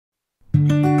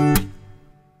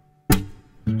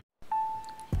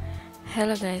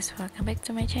Hello guys, welcome back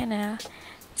to my channel.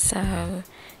 So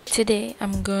today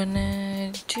I'm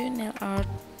gonna do nail art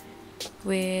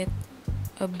with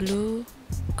a blue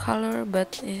color,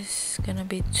 but it's gonna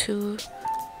be two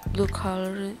blue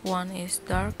color. One is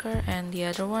darker and the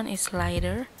other one is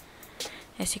lighter,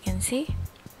 as you can see.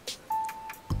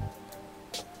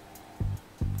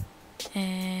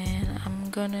 And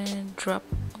I'm gonna drop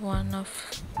one of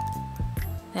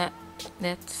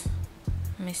that's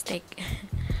a mistake.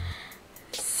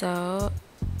 So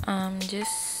I'm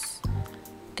just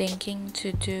thinking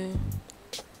to do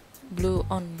blue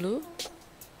on blue,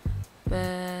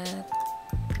 but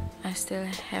I still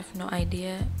have no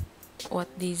idea what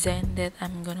design that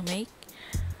I'm gonna make.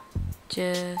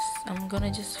 I'm gonna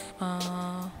just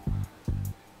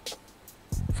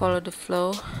follow the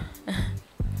flow.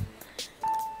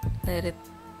 Let it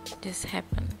just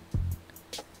happen,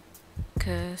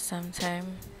 cause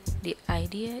sometimes the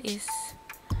idea is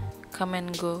come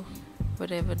and go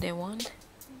whatever they want.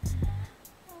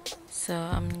 So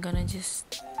I'm gonna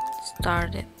just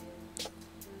start it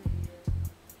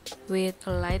with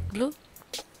a light blue.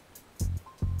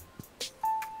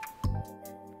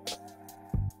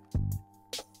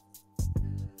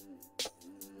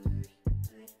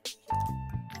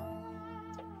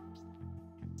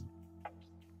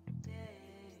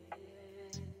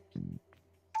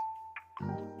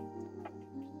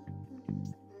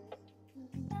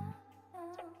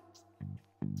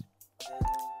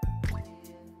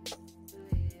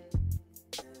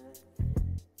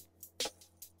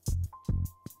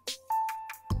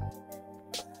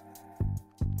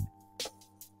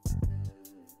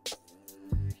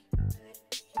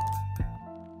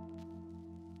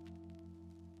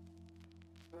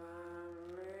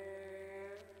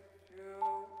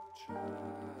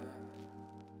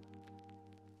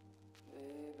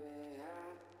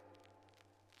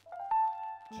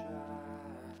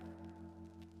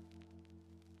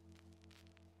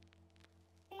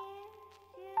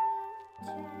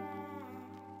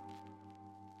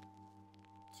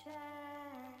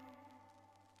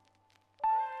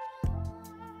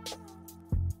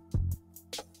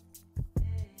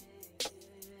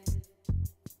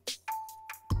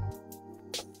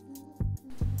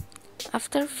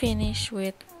 After finish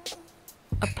with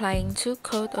applying 2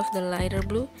 coat of the lighter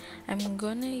blue, I'm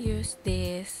gonna use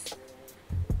this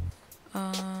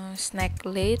snack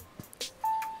lid.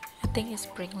 I think it's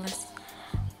springless.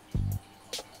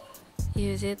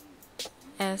 Use it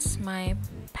as my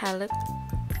palette.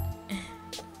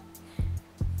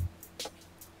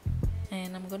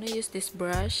 And I'm gonna use this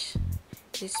brush.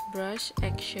 This brush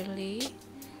actually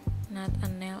not a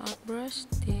nail art brush.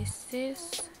 This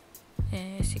is,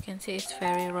 as you can see, it's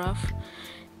very rough.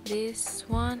 This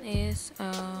one is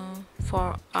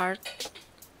for art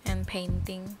and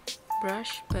painting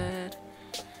brush, but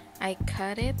I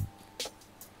cut it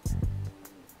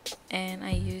and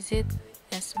I use it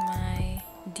as my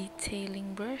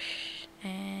detailing brush,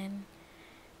 and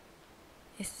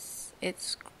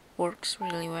it works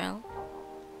really well,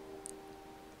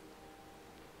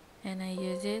 and I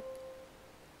use it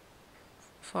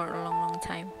for a long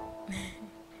time.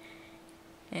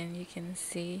 And you can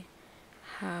see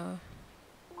how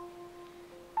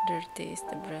dirty is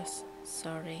the brush.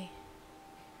 Sorry.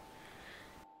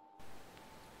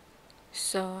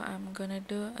 So I'm gonna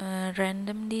do a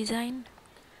random design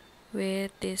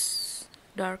with this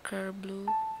darker blue,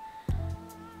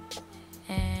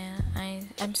 and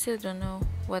I'm still don't know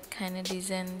what kind of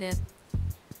design that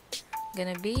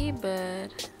gonna be,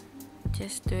 but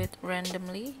just do it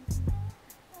randomly.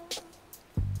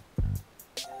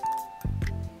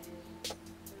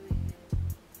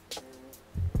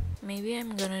 Maybe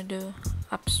I'm gonna do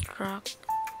abstract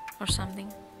or something.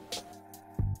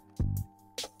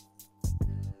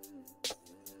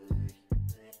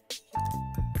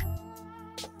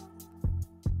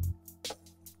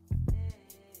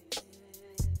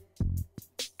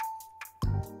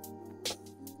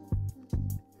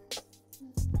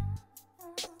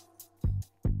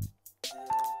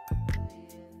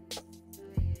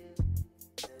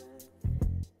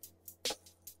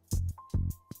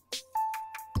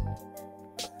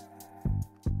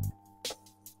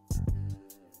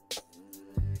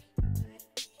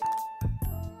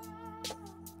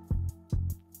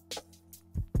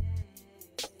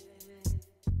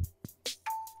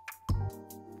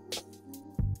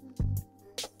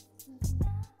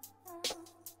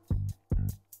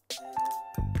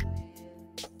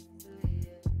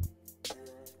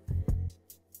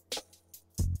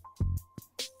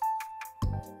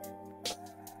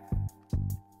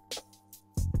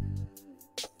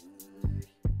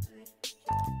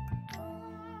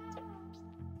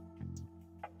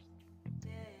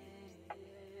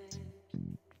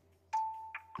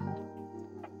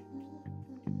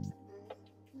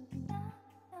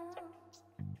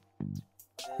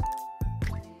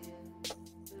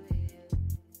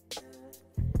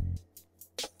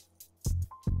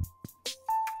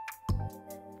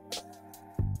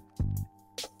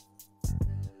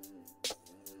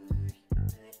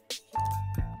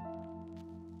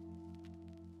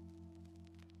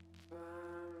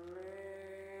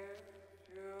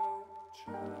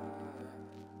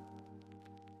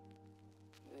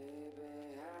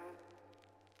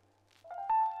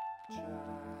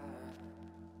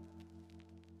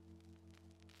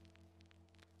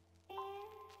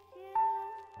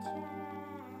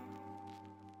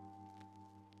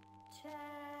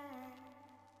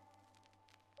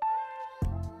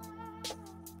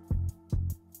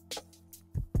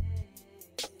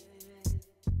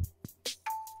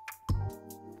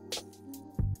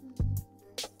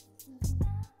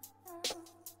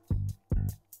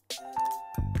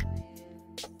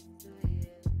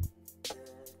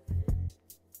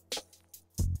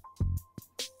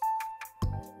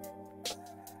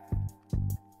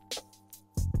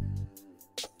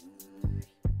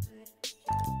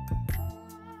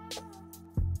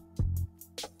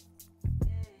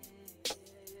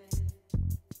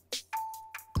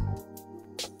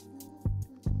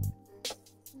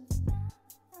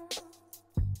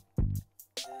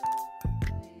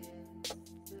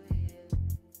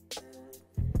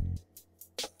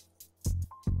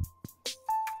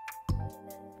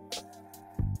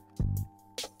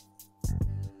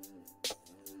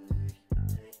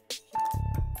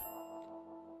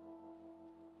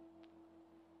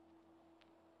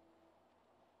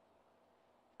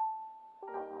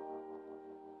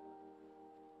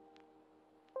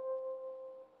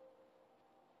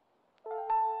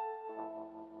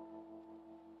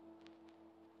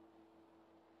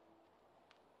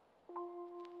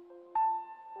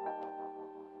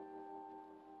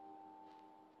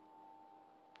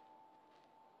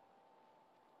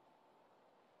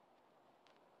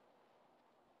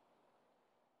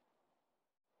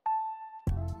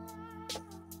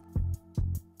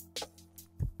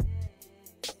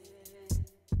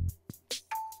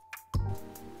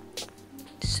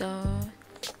 So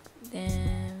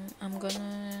then I'm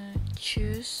gonna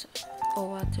choose a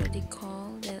water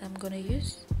decal that I'm gonna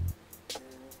use,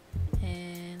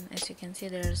 and as you can see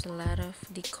there's a lot of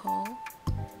decal,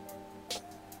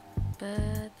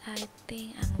 but I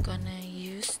think I'm gonna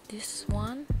use this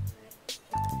one.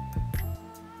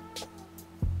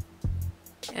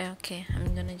 Okay,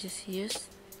 I'm gonna just use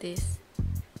this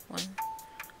one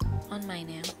on my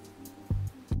nail.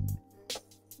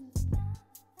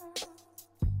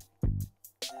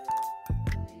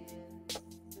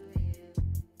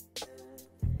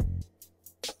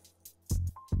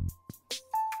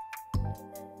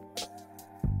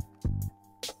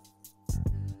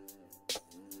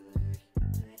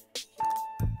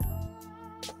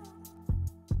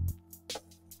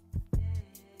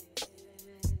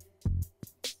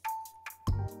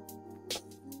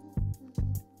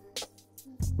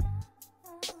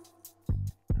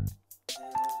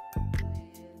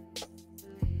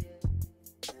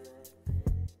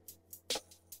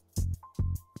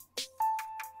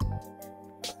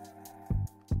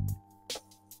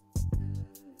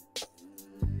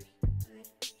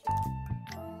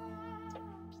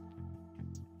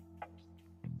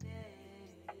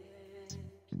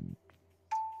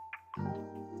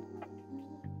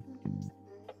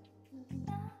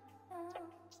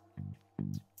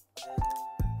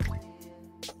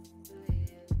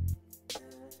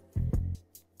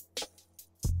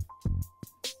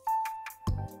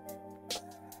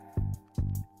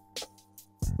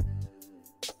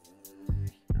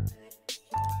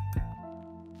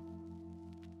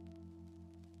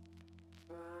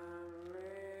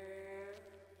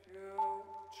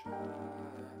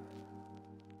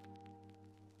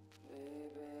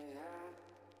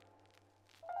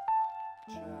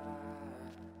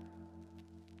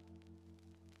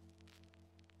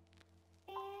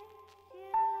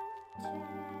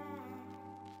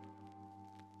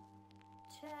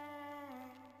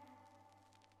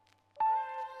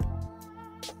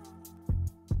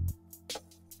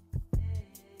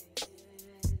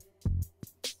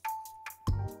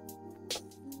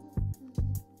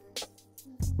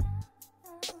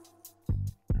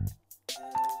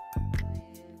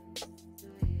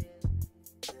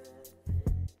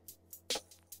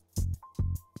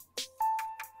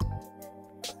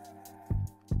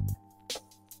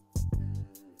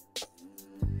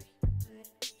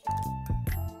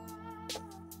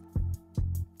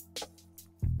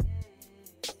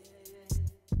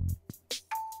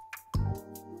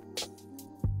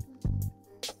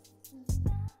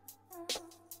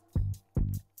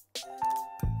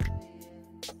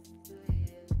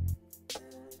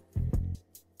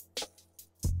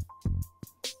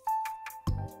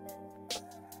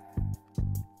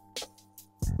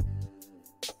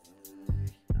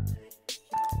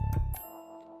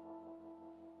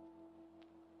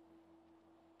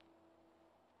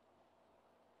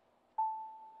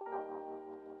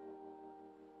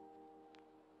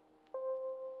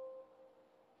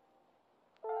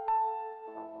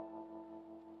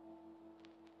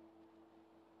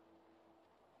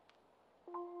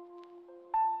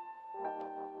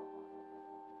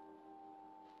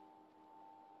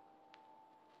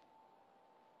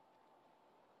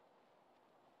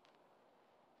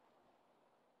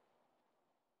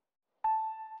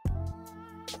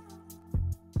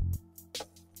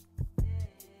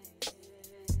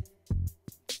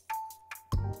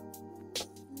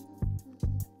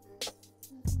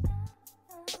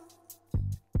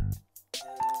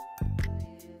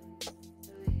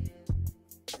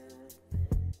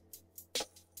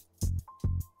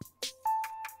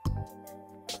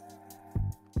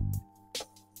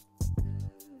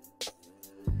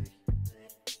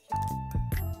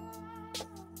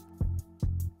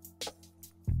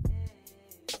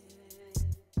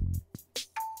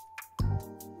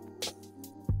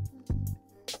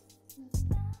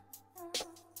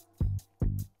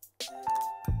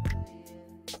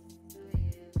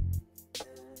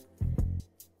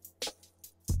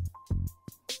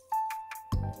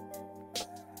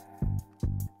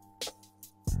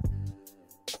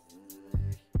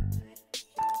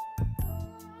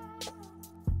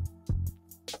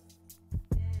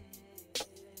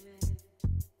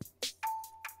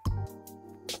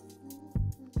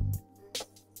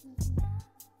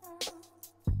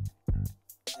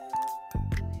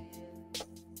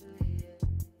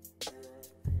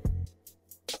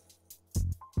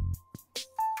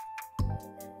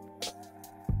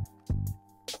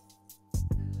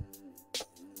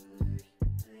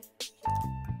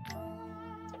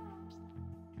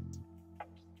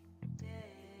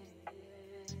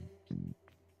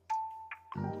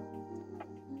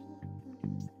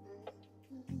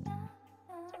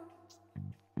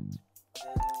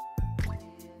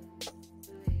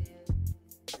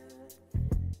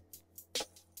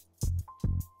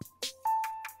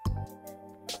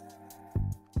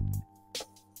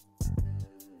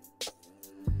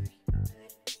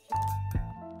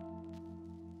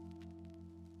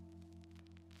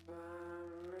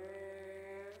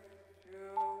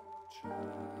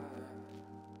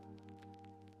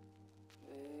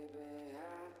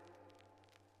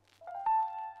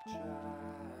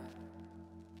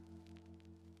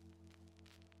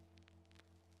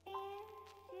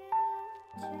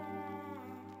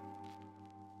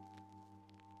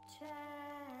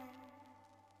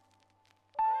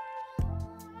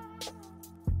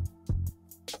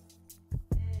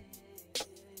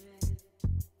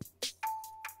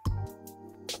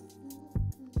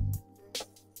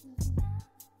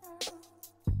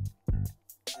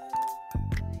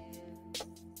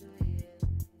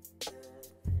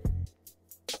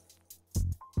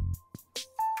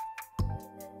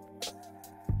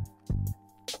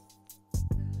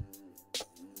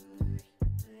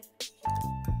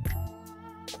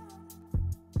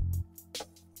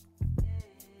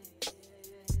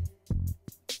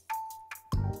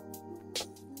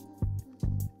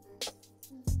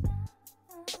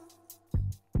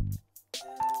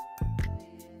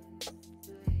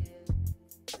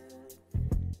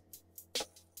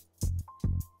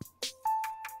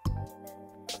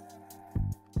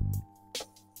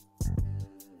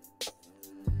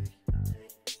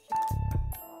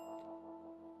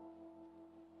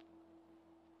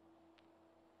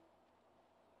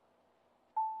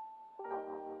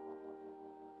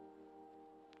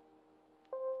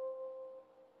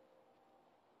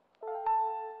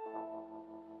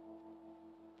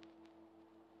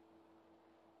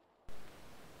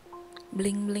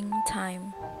 Bling bling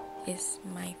time is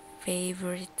my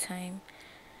favorite time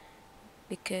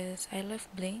because I love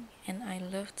bling and I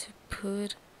love to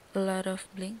put a lot of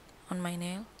bling on my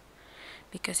nail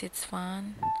because it's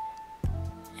fun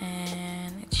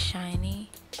and it's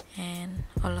shiny and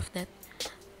all of that.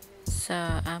 So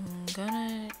I'm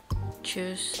gonna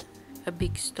choose a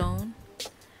big stone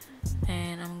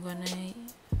and I'm gonna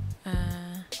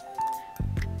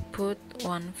put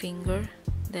one finger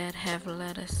that have a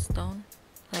lot of stone,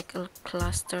 like a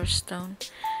cluster stone,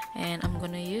 and I'm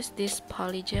gonna use this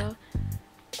polygel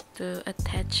to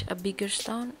attach a bigger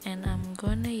stone, and I'm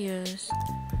gonna use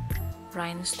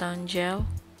rhinestone gel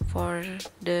for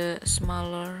the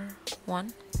smaller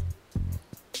one.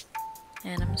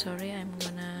 And I'm sorry, I'm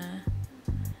gonna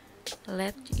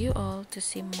let you all to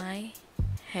see my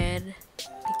head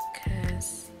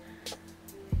because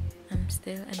I'm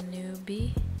still a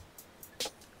newbie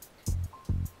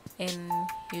in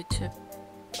YouTube.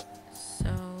 So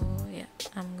yeah,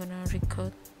 I'm gonna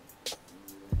recoat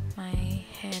my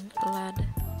head a lot.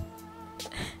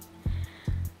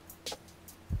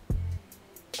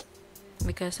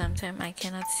 Because sometimes I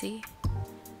cannot see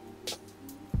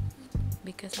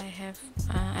because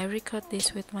I record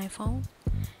this with my phone,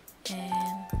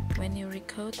 and when you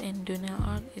record and do nail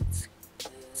art, it's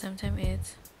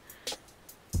sometimes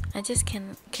I just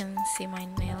can see my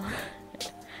nail.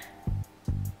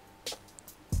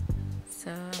 So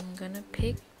I'm gonna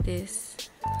pick this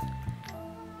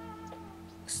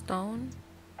stone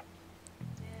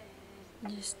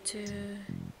just to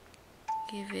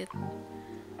give it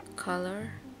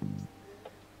color,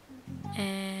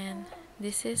 and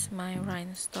this is my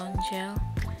rhinestone gel,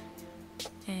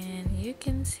 and you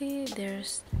can see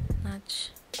there's not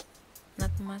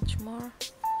much more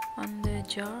on the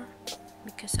jar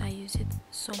because I use it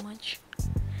so much.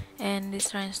 And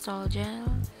this rhinestone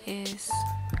gel is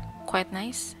quite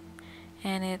nice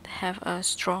and it have a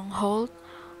strong hold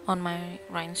on my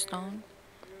rhinestone,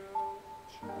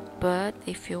 but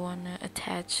if you wanna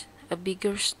attach a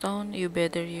bigger stone, you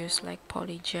better use like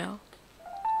poly gel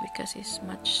because it's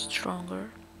much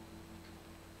stronger.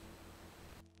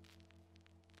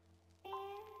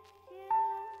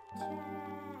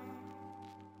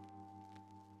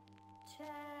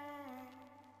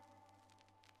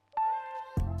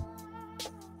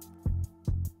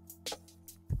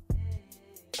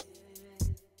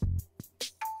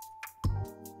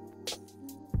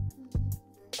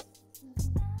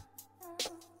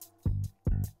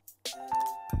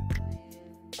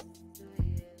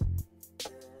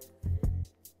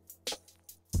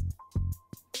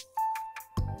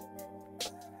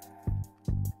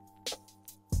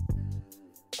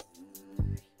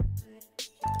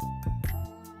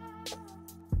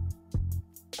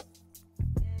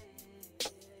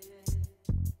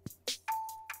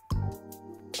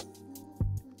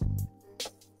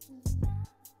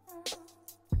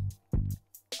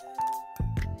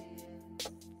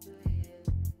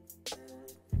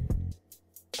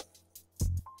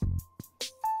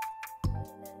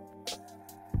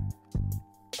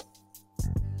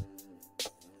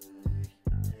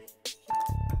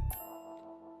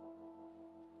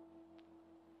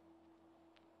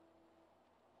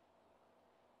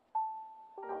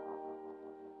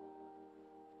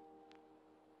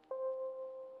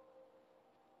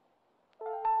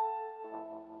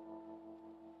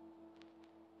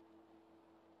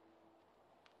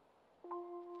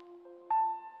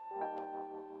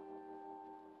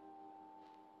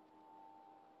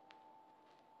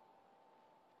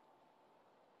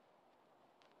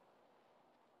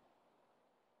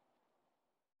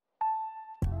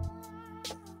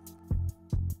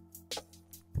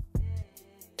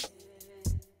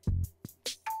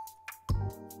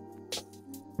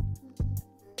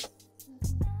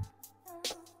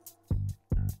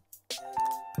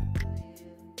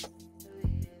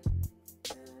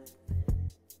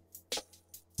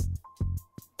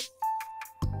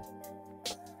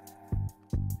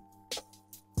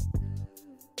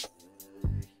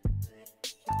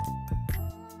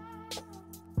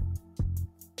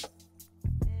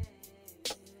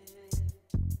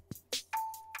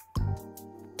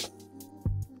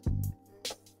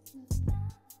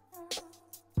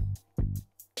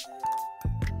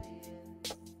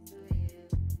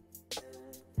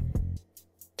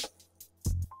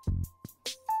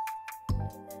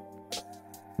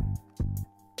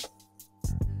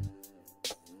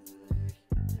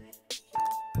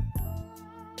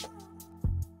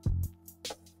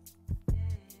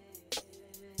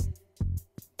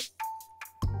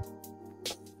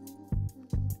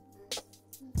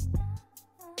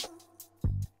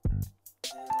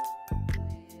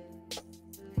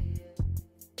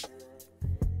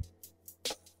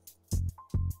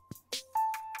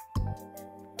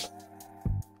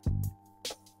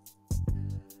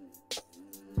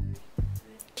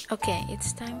 Okay,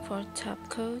 it's time for top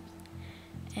coat.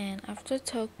 And after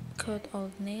top coat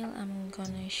old nail, I'm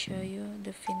gonna show you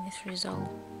the finished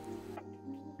result.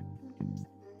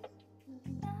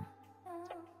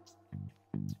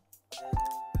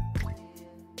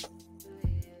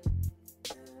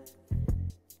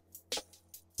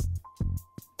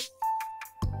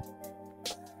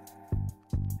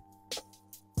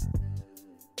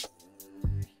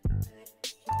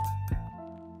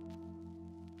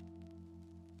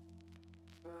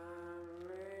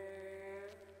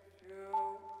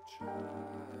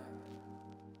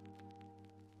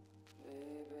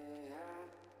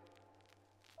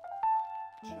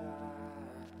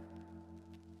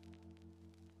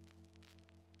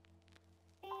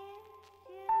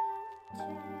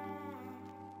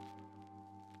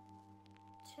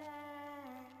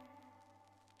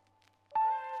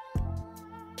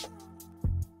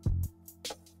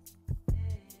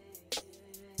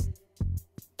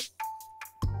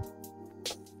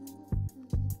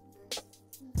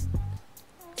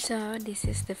 So this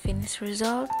is the finished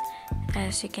result.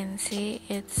 As you can see,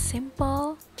 it's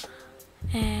simple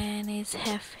and it's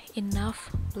have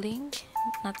enough blink,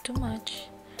 not too much,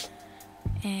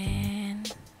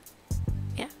 and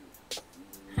yeah,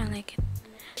 I like it.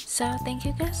 So thank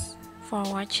you guys for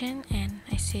watching, and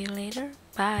I see you later.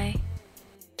 Bye.